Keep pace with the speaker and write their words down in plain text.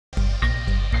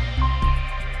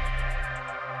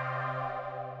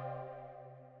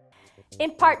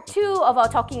In part 2 of our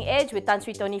Talking Edge with Tan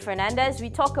Sri Tony Fernandes, we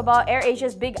talk about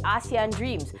AirAsia's big ASEAN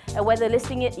dreams and whether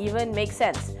listing it even makes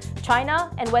sense. China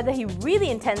and whether he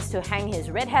really intends to hang his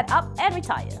red hat up and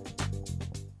retire.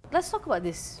 Let's talk about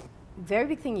this very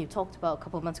big thing you talked about a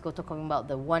couple of months ago, talking about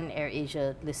the one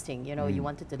AirAsia listing. You know, you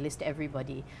wanted to list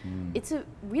everybody. It's a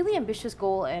really ambitious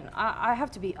goal, and I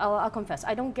have to be, I'll confess,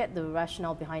 I don't get the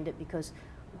rationale behind it, because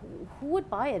who would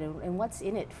buy it and what's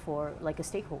in it for like a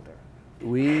stakeholder?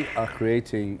 We are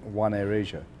creating one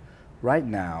AirAsia. Right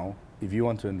now, if you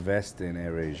want to invest in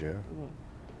AirAsia,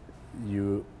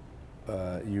 you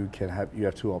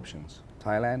have two options: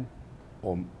 Thailand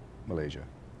or Malaysia.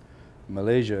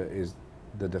 Malaysia is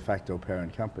the de facto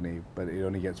parent company, but it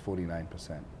only gets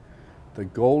 49%. The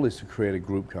goal is to create a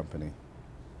group company,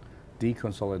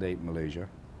 deconsolidate Malaysia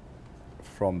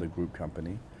from the group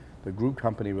company. The group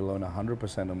company will own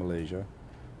 100% of Malaysia,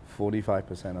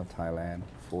 45% of Thailand,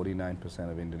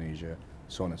 49% of Indonesia,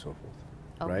 so on and so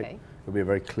forth. Okay. Right? It'll be a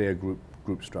very clear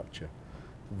group structure.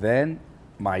 Then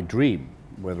my dream,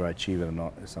 whether I achieve it or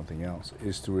not is something else,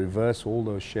 is to reverse all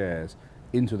those shares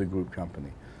into the group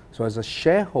company. So as a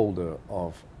shareholder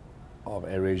of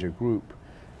AirAsia Group,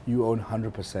 you own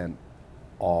 100%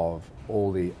 of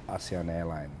all the ASEAN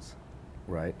airlines,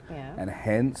 right? Yeah. And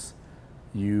hence,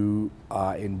 you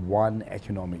are in one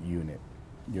economic unit.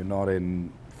 You're not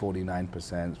in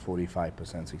 49%,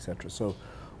 45%, etc. So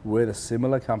we're a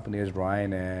similar company as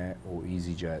Ryanair or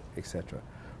EasyJet, etc.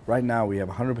 Right now we have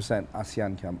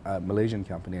 100% Malaysian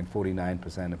company and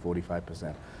 49% and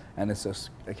 45%. And it's just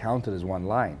accounted as one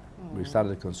line. We've started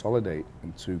to consolidate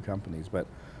in two companies, but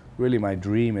really my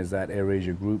dream is that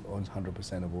AirAsia Group owns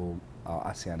 100% of all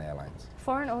ASEAN airlines.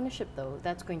 Foreign ownership, though,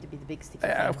 that's going to be the big sticky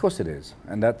thing. Of course it is,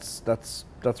 and that's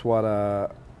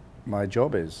what my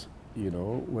job is. You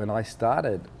know, when I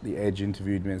started, The Edge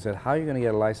interviewed me and said, "How are you going to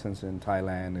get a license in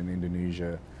Thailand and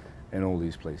Indonesia and all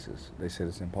these places?" They said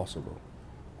it's impossible.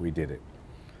 We did it.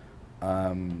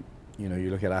 You know, you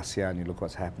look at ASEAN, you look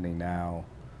what's happening now.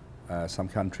 Some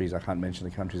countries, I can't mention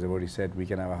the countries, I've already said we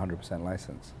can have a 100%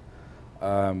 license.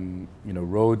 You know,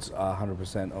 roads are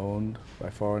 100% owned by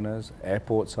foreigners.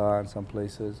 Airports are in some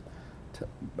places.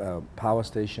 Power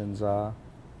stations are.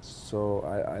 So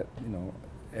you know,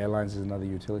 airlines is another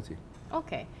utility.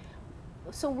 Okay.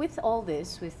 So with all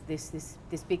this, with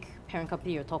this big parent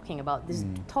company you're talking about, this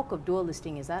talk of dual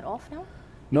listing, is that off now?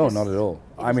 No, not at all.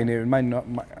 I mean, it might not.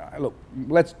 Look,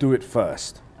 let's do it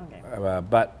first. Okay.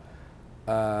 But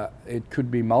it could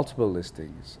be multiple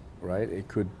listings, right? It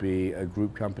could be a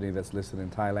group company that's listed in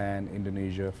Thailand,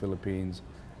 Indonesia, Philippines,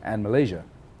 and Malaysia.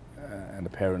 And the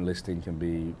parent listing can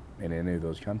be in any of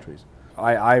those countries.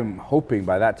 I'm hoping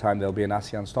by that time there'll be an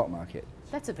ASEAN stock market.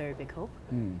 That's a very big hope.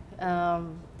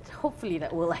 Hopefully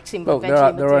that will actually Look,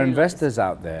 eventually there are investors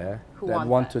out there who that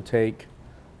want to take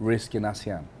risk in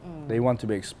ASEAN. They want to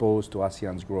be exposed to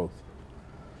ASEAN's growth.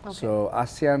 Okay. So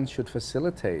ASEAN should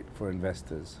facilitate for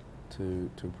investors to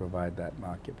provide that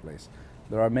marketplace.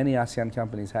 There are many ASEAN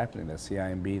companies happening. There's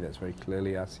CIMB, that's very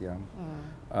clearly ASEAN.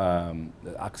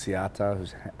 Axiata,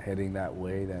 who's heading that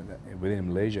way within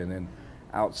Malaysia. And then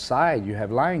outside, you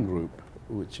have Lion Group,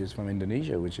 which is from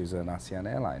Indonesia, which is an ASEAN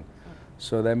airline.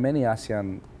 So there are many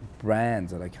ASEAN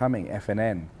brands that are coming.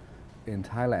 FNN in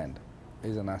Thailand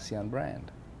is an ASEAN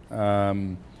brand.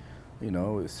 You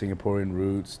know, Singaporean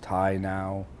routes, Thai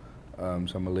now,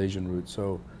 some Malaysian routes.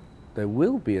 So there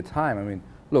will be a time. I mean,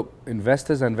 look,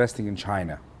 investors are investing in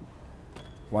China,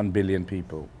 1 billion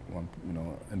people. You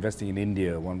know, investing in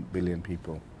India, 1 billion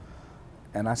people.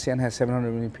 And ASEAN has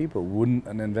 700 million people. Wouldn't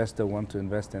an investor want to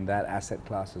invest in that asset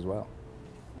class as well?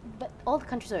 But all the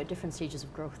countries are at different stages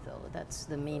of growth, though. That's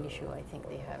the main issue I think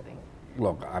they're having.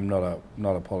 Look, I'm not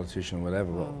a politician or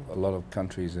whatever, but a lot of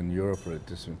countries in Europe are at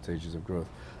different stages of growth.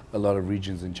 A lot of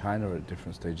regions in China are at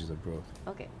different stages of growth.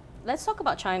 Okay, let's talk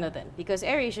about China then, because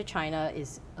AirAsia China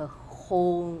is a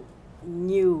whole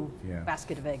new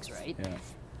basket of eggs, right? Yeah.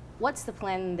 What's the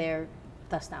plan there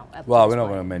thus now? Well, we're not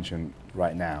going to mention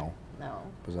right now. No.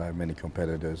 Because I have many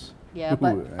competitors. Yeah,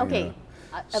 but okay.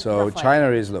 So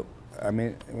China is, look, I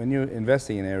mean, when you're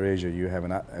investing in AirAsia, you have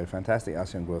a fantastic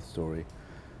ASEAN growth story.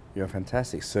 You have a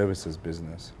fantastic services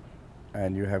business.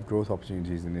 And you have growth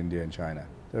opportunities in India and China.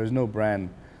 There is no brand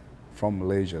from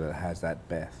Malaysia that has that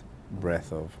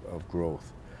breadth of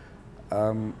growth.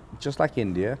 Just like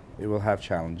India, it will have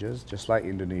challenges. Just like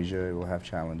Indonesia, it will have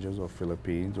challenges, or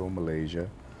Philippines, or Malaysia.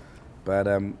 But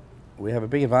we have a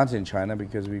big advantage in China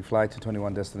because we fly to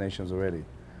 21 destinations already.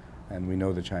 And we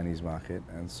know the Chinese market.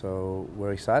 And so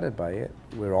we're excited by it.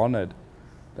 We're honored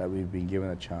that we've been given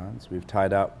a chance. We've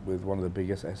tied up with one of the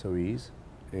biggest SOEs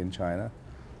in China.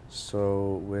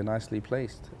 So we're nicely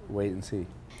placed. Wait and see.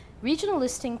 Regional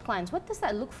listing plans, what does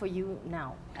that look for you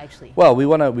now, actually? Well,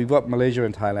 we've got Malaysia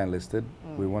and Thailand listed.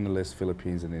 We want to list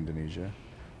Philippines and Indonesia.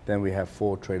 Then we have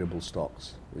 4 tradable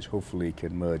stocks, which hopefully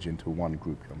can merge into one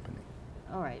group company.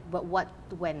 All right, but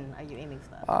when are you aiming for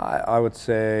that? I would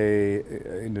say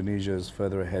Indonesia is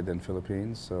further ahead than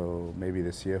Philippines, so maybe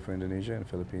this year for Indonesia and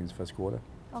Philippines first quarter.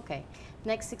 Okay,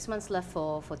 next 6 months left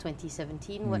for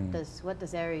 2017. What does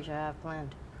AirAsia have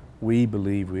planned? We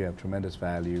believe we have tremendous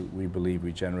value. We believe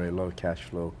we generate a lot of cash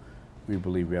flow. We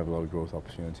believe we have a lot of growth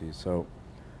opportunities. So,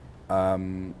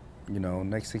 you know,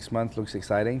 next 6 months looks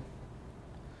exciting.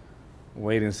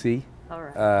 Wait and see. All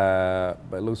right.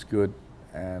 But it looks good,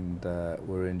 and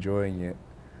we're enjoying it.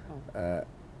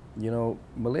 You know,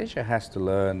 Malaysia has to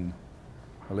learn,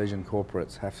 Malaysian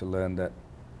corporates have to learn that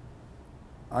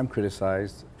I'm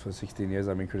criticized for 16 years.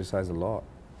 I've been criticized a lot.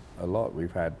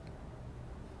 We've had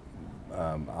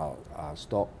our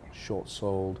stock short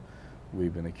sold.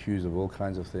 We've been accused of all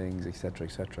kinds of things, etc.,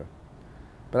 etc.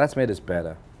 But that's made us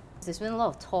better. There's been a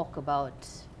lot of talk about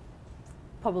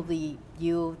probably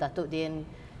you, Datuk Din,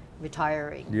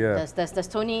 retiring. Yeah. Does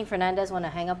Tony Fernandes want to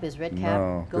hang up his red cap,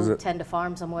 No, go tend a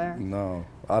farm somewhere? No,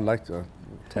 I'd like to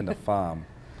tend a farm.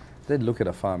 Did look at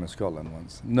a farm in Scotland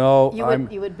once. No,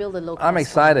 you would build a local. I'm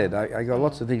excited. I got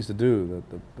lots of things to do.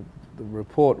 The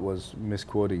report was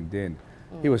misquoting Din.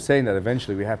 He was saying that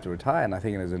eventually we have to retire, and I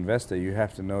think as an investor you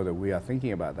have to know that we are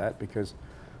thinking about that, because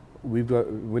we're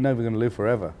never going to live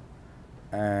forever,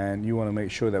 and you want to make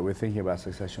sure that we're thinking about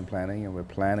succession planning and we're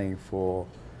planning for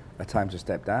a time to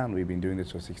step down. We've been doing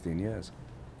this for 16 years.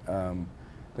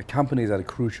 The company is at a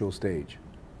crucial stage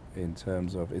in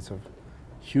terms of it's a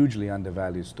hugely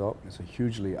undervalued stock. It's a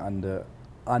hugely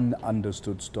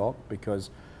ununderstood stock because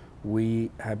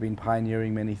we have been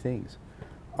pioneering many things.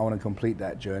 I want to complete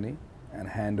that journey and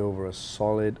hand over a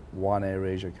solid one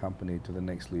AirAsia company to the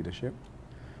next leadership.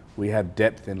 We have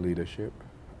depth in leadership.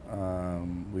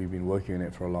 We've been working on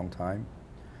it for a long time.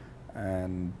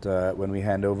 And when we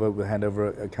hand over, we'll hand over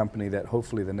a company that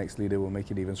hopefully the next leader will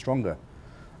make it even stronger.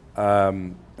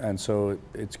 And so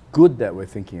it's good that we're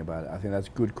thinking about it. I think that's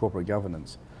good corporate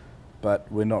governance.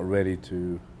 But we're not ready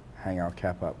to hang our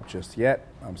cap up just yet.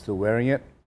 I'm still wearing it.